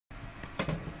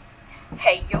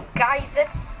Hey you guys,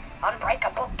 it's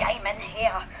Unbreakable Gaming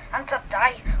here, and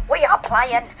today we are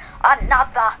playing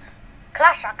another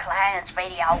Clash of Clans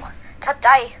video.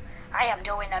 Today I am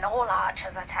doing an all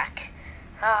archers attack.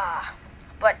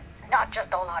 But not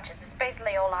just all archers, it's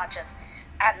basically all archers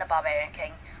and the Barbarian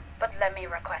King. But let me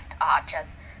request archers,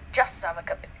 just so we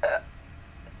could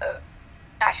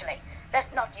actually,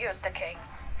 let's not use the king.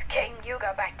 King, you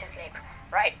go back to sleep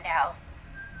right now.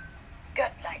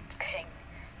 Good night, King.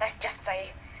 Let's just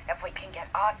say if we can get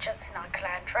archers in our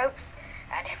clan troops,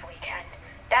 and if we can,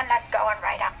 then let's go and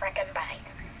raid our frickin'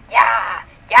 base. Yeah,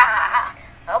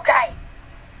 okay.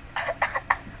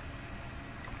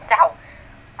 So,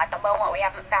 at the moment we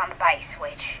haven't found a base,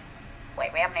 which,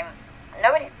 wait, we haven't even,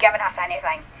 nobody's given us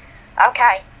anything.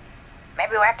 Okay,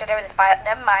 maybe we have to do this by,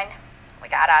 never mind. We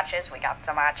got archers, we got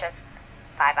some archers.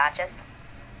 5 archers.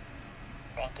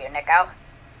 Thank you, Nico.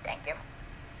 Thank you.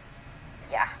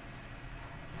 Yeah.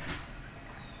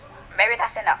 Maybe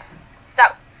that's enough.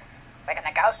 So, we're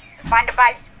gonna go find a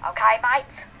base. Okay,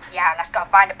 mates? Yeah, let's go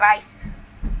find a base.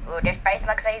 Ooh, this base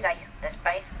looks easy. This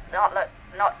base not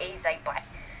easy, but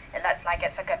it looks like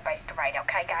it's a good base to raid.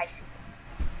 Okay, guys?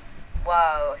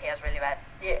 Whoa, he has really bad.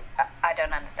 Yeah, I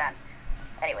don't understand.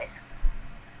 Anyways.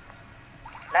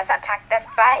 Let's attack this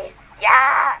base.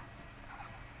 Yeah!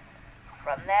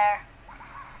 From there.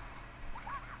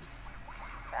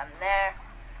 From there.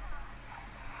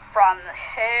 From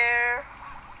here.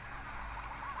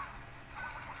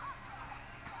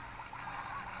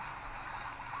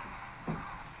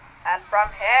 And from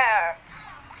here.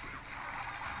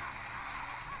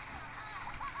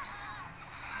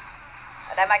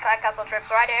 And then my clan castle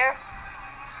troops right here.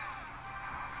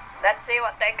 Let's see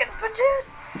what they can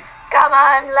produce. Come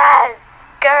on, lads.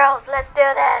 Girls, let's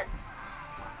do this.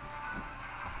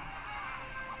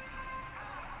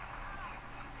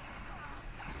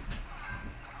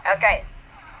 Okay,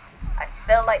 I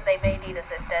feel like they may need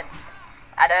assistance.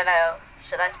 I don't know.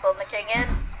 Should I spawn the king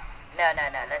in? No.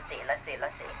 Let's see.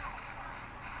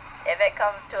 If it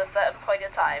comes to a certain point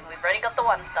in time, we've already got the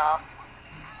 1 star.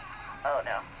 Oh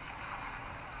no.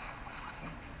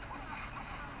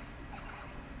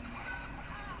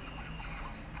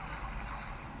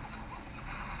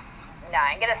 Nah,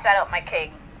 I'm gonna set up my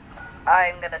king.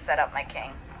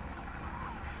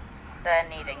 They're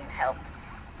needing help.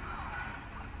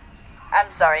 I'm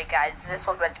sorry guys, this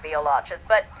was meant to be all archers,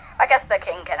 but I guess the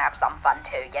king can have some fun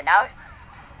too, you know?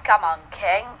 Come on,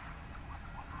 king.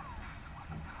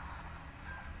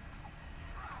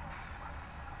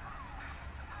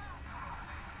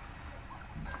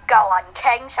 Go on,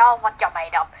 king, show 'em what you're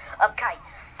made of. Okay,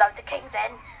 so the king's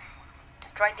in,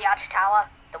 destroyed the archer tower.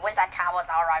 The wizard tower's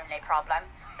our only problem,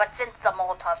 but since the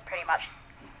mortar's pretty much,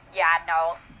 yeah,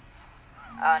 no.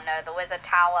 Oh no, the wizard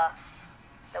tower.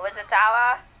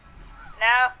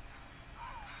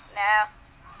 No,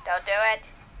 don't do it.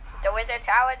 The wizard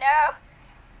tower, no.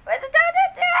 Wizard tower,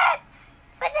 don't do it.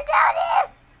 Wizard tower, no.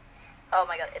 Oh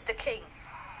my god, if the king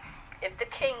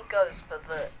goes for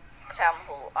the town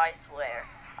hall, I swear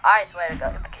to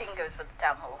god, if the king goes for the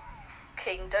town hall,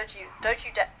 king,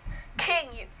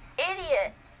 king, you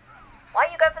idiot. Why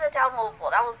you go for the town hall for?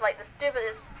 That was like the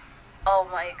stupidest, oh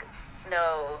my god,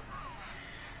 no.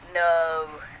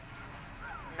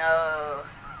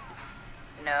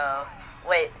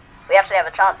 Wait, we actually have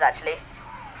a chance, actually.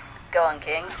 Go on,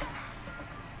 king.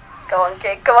 Come on,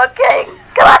 king! King!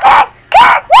 No!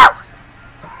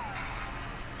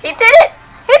 He did it!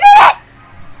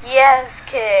 Yes,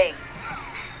 king!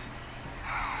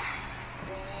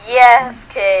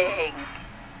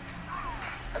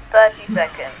 30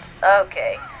 seconds.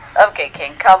 Okay,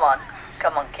 king, come on,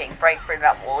 king, break through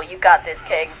that wall. You got this,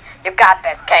 king. King, come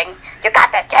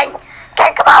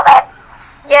on, man.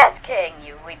 Yes, king,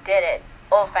 we did it.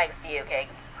 All thanks to you, king.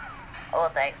 All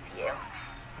thanks to you.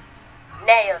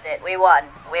 Nailed it. We won.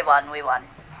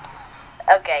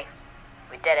 Okay,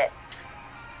 we did it.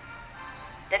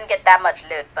 Didn't get that much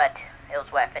loot, but it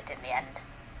was worth it in the end.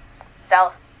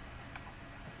 So,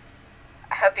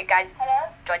 I hope you guys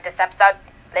enjoyed this episode.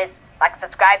 Please like,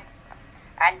 subscribe,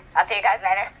 and I'll see you guys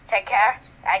later. Take care,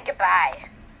 and goodbye.